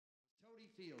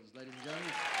Fields, ladies and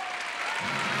gentlemen.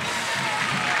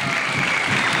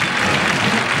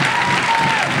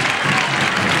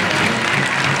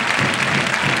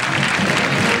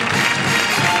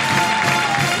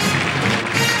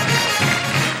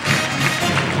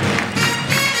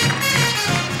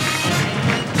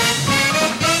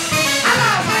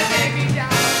 Hello, my baby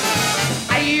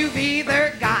doll. You've either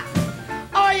got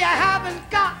or you haven't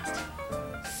got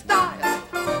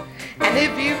style. And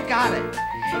if you've got it,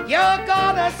 you're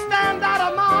gonna stand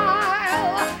out a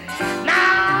mile.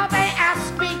 Now they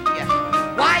ask me,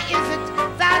 why is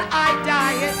it that I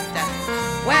diet?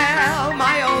 Well,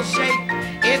 my old shape,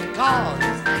 it caused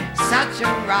such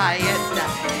a riot.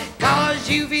 'Cause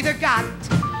you've either got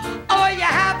or you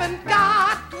haven't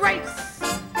got grace.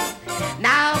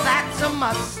 Now that's a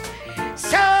must,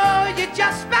 so you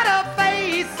just better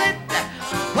face it.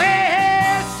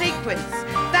 Wear sequins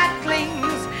that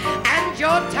clings, and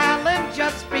your talent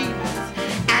just beams,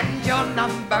 and your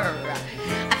number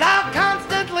they'll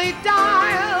constantly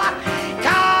dial.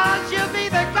 'Cause you've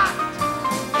either got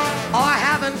or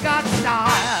haven't got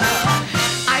style.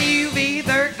 You've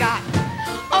either got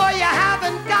or you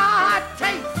haven't got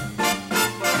taste.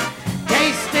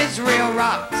 Taste is real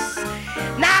rocks,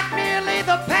 not merely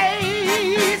the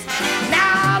pace.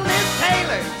 Now Liz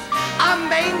Taylor's a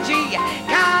mangy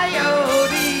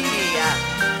coyote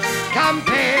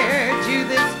compared to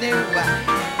this new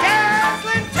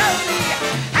dazzling Totie.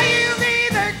 You've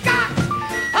either got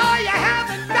or you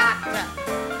haven't got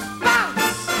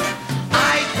bounce.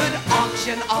 I could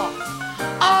auction off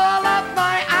all of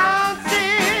my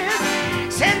ounces.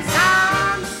 Since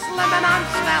I'm slim and I'm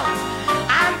svelte,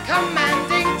 I'm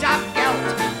commanding top gelt.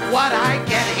 What I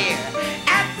get here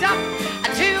adds up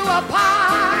to a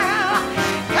pile.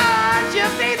 'Cause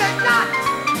you've either got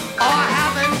or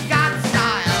haven't got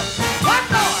style. One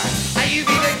more, you've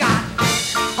either got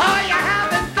or you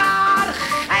haven't got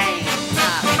pain.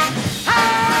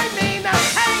 I mean a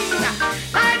pain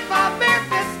like for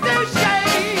Memphis to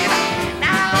shade.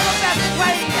 Now the best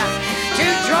way to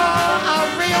draw a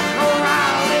real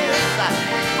corral is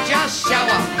just show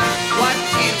 'em what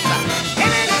you've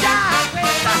been in job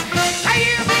with.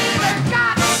 You've either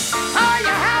got or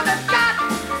you haven't got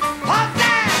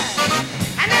pizzazz.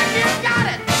 And if you've got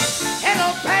it,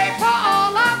 it'll pay for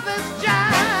all of this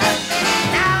jazz.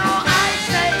 Now I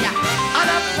say,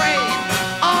 unafraid,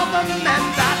 all the men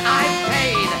that I've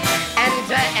paid end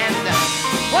to end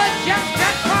would just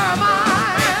stretch for a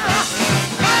mile.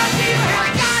 'Cause you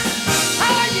have got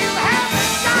or you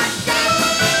haven't got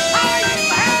good, or you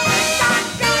haven't got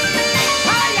good,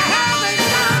 or you haven't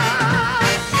got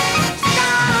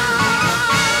style.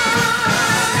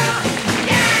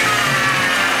 Yeah!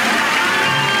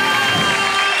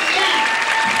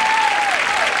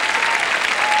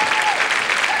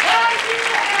 Or you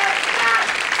have got,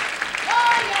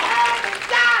 or you haven't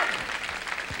got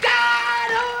God,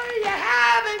 or you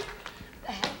haven't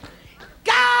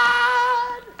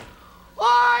God,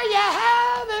 or you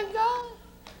haven't got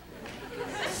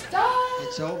style.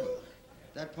 It's over.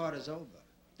 That part is over.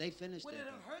 They finished Would it. it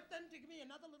have hurt the